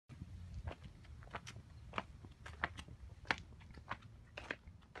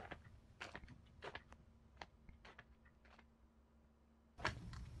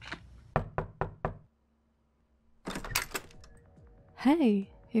Hey,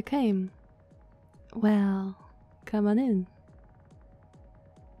 you came. Well, come on in.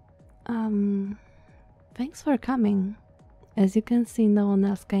 Thanks for coming. As you can see, no one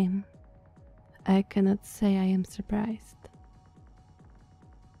else came. I cannot say I am surprised.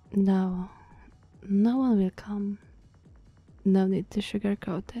 No, no one will come. No need to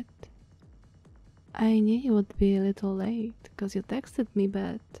sugarcoat it. I knew you would be a little late, because you texted me,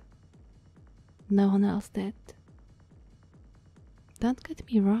 but no one else did. Don't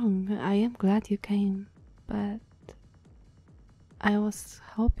get me wrong, I am glad you came, but I was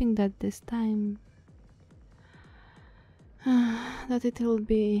hoping that this time that it will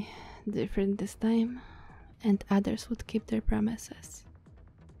be different this time, and others would keep their promises.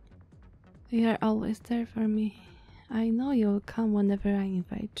 You are always there for me. I know you'll come whenever I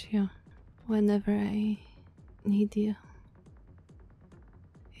invite you, whenever I need you.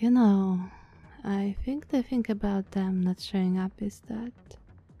 You know, I think the thing about them not showing up is that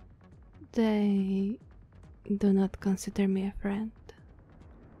they do not consider me a friend.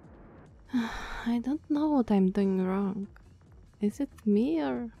 I don't know what I'm doing wrong. Is it me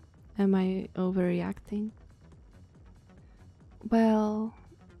or am I overreacting? Well,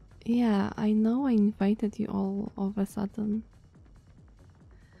 yeah, I know I invited you all of a sudden.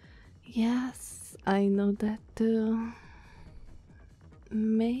 Yes, I know that too.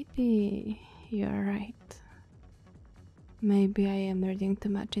 Maybe you're right. Maybe I am reading too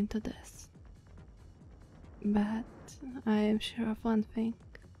much into this. But I am sure of one thing.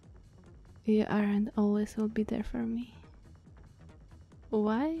 You are and always will be there for me.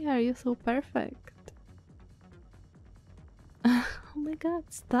 Why are you so perfect? Oh my god,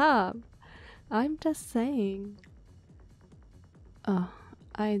 stop! I'm just saying. Oh,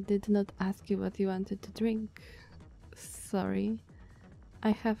 I did not ask you what you wanted to drink. Sorry.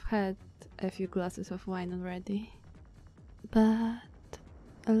 I have had a few glasses of wine already. But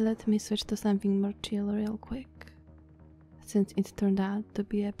let me switch to something more chill real quick, since it turned out to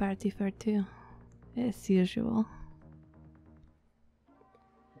be a party for two, as usual.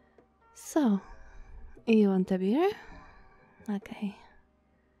 So, you want a beer? Okay,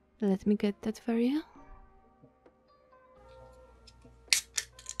 let me get that for you.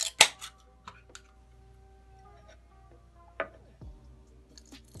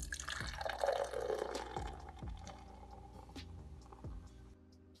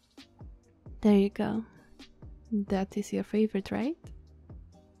 There you go. That is your favorite, right?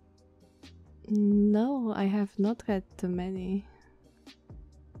 No, I have not had too many.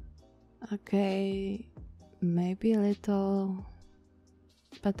 Okay, maybe a little,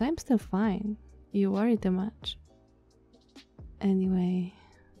 but I'm still fine. You worry too much. Anyway,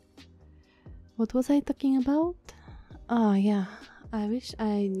 what was I talking about? Oh yeah, I wish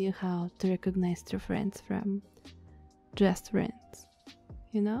I knew how to recognize true friends from just friends.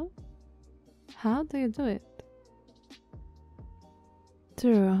 You know? How do you do it?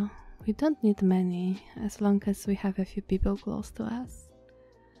 True, we don't need many, as long as we have a few people close to us.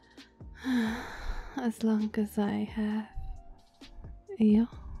 As long as I have you.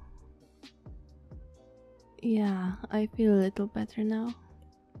 Yeah, I feel a little better now.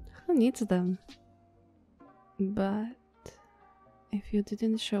 Who needs them? But if you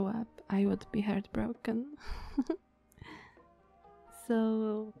didn't show up, I would be heartbroken.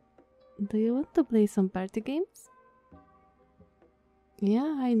 So, do you want to play some party games?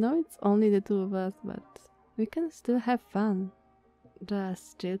 Yeah, I know it's only the two of us, but we can still have fun.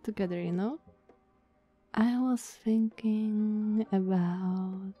 Just chill together, you know? I was thinking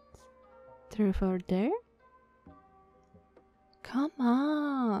about Truth or Dare? Come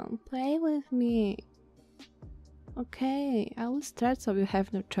on, play with me. Okay, I will start so you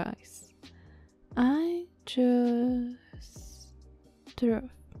have no choice. I choose Truth.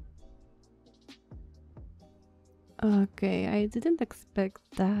 Okay, I didn't expect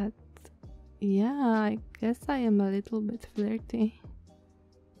that. Yeah, I guess I am a little bit flirty.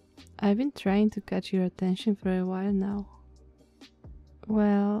 I've been trying to catch your attention for a while now.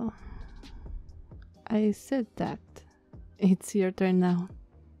 Well, I said that. It's your turn now.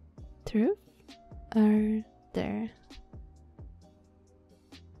 Truth or dare?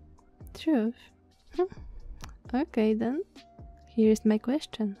 Truth? Okay then, here's my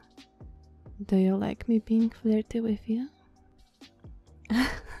question. Do you like me being flirty with you?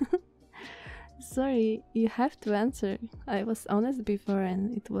 Sorry, you have to answer. I was honest before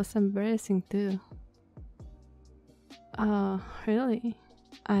and it was embarrassing too. Oh, really?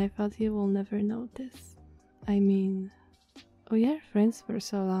 I thought you will never notice. I mean, we are friends for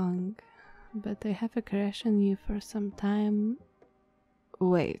so long, but I have a crush on you for some time.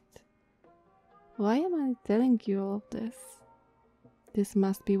 Wait, why am I telling you all of this? This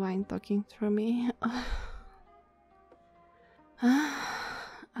must be wine talking through me.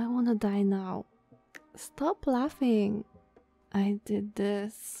 I wanna die now. Stop laughing. I did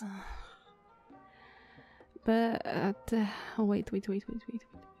this. But wait.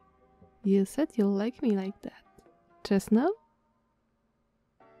 You said you like me like that. Just now?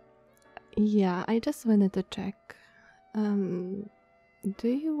 Yeah, I just wanted to check. Do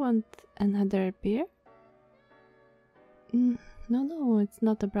you want another beer? No, it's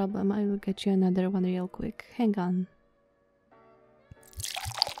not a problem. I will get you another one real quick. Hang on.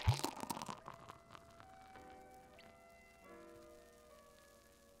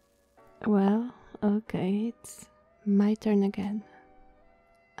 Well, okay, it's my turn again.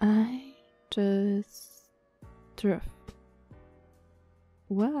 I just drove.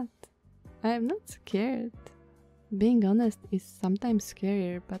 What? I'm not scared. Being honest is sometimes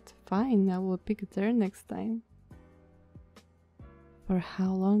scarier, but fine, I will pick a turn next time. For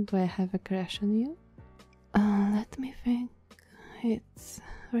how long do I have a crush on you? Let me think. It's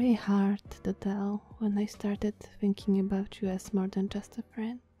very hard to tell when I started thinking about you as more than just a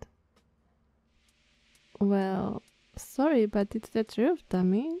friend. Well, sorry, but it's the truth,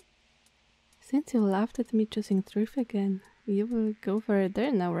 dummy. Since you laughed at me choosing truth again, you will go for a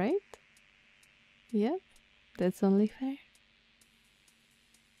dare now, right? Yep, that's only fair.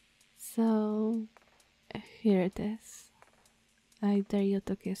 So, here it is. I dare you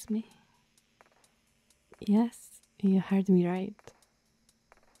to kiss me. Yes, you heard me right.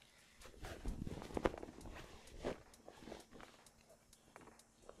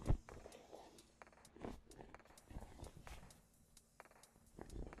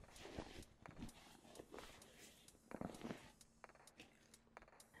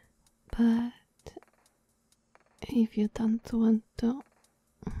 But if you don't want to,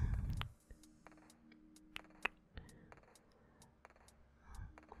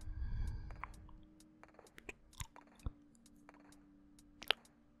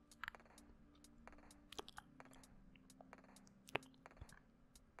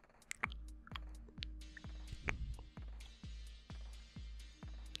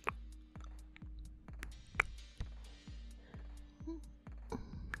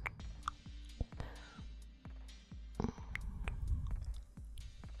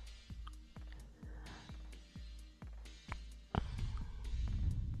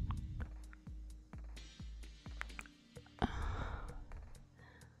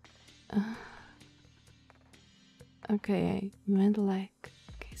 okay, I meant like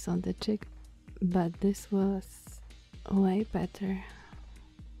kiss on the cheek, but this was way better.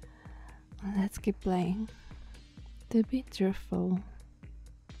 Let's keep playing. To be truthful,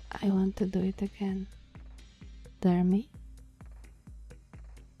 I want to do it again. Dare me?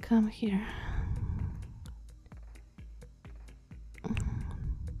 Come here.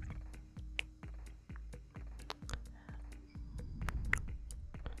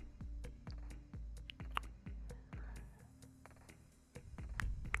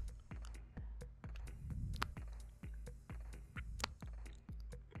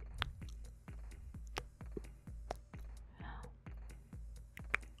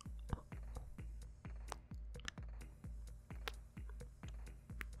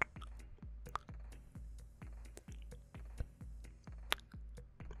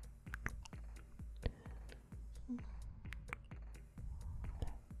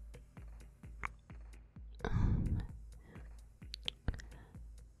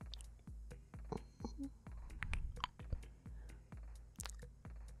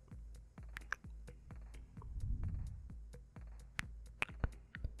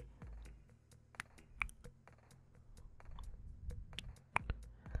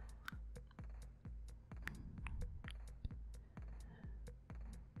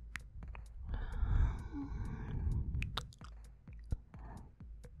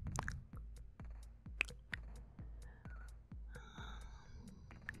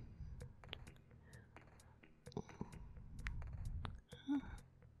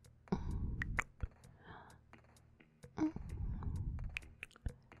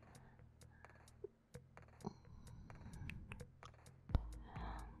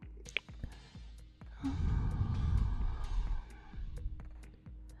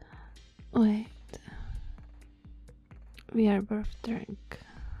 Wait. We are both drunk.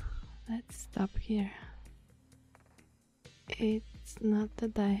 Let's stop here. It's not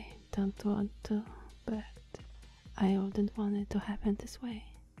that I don't want to, but I wouldn't want it to happen this way.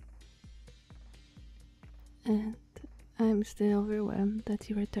 And I'm still overwhelmed that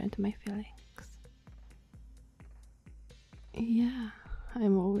you returned my feelings. Yeah,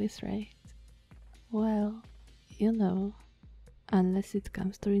 I'm always right. Well, you know, unless it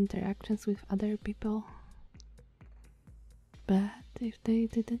comes to interactions with other people. But if they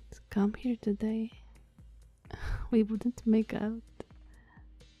didn't come here today, we wouldn't make out.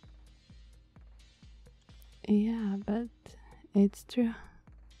 Yeah, but it's true.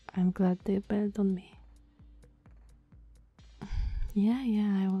 I'm glad they bailed on me.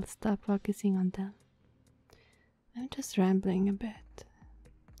 Yeah, I will stop focusing on them. I'm just rambling a bit.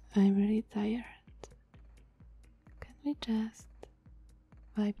 I'm really tired. Can we just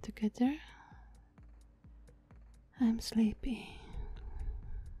vibe together? I'm sleepy.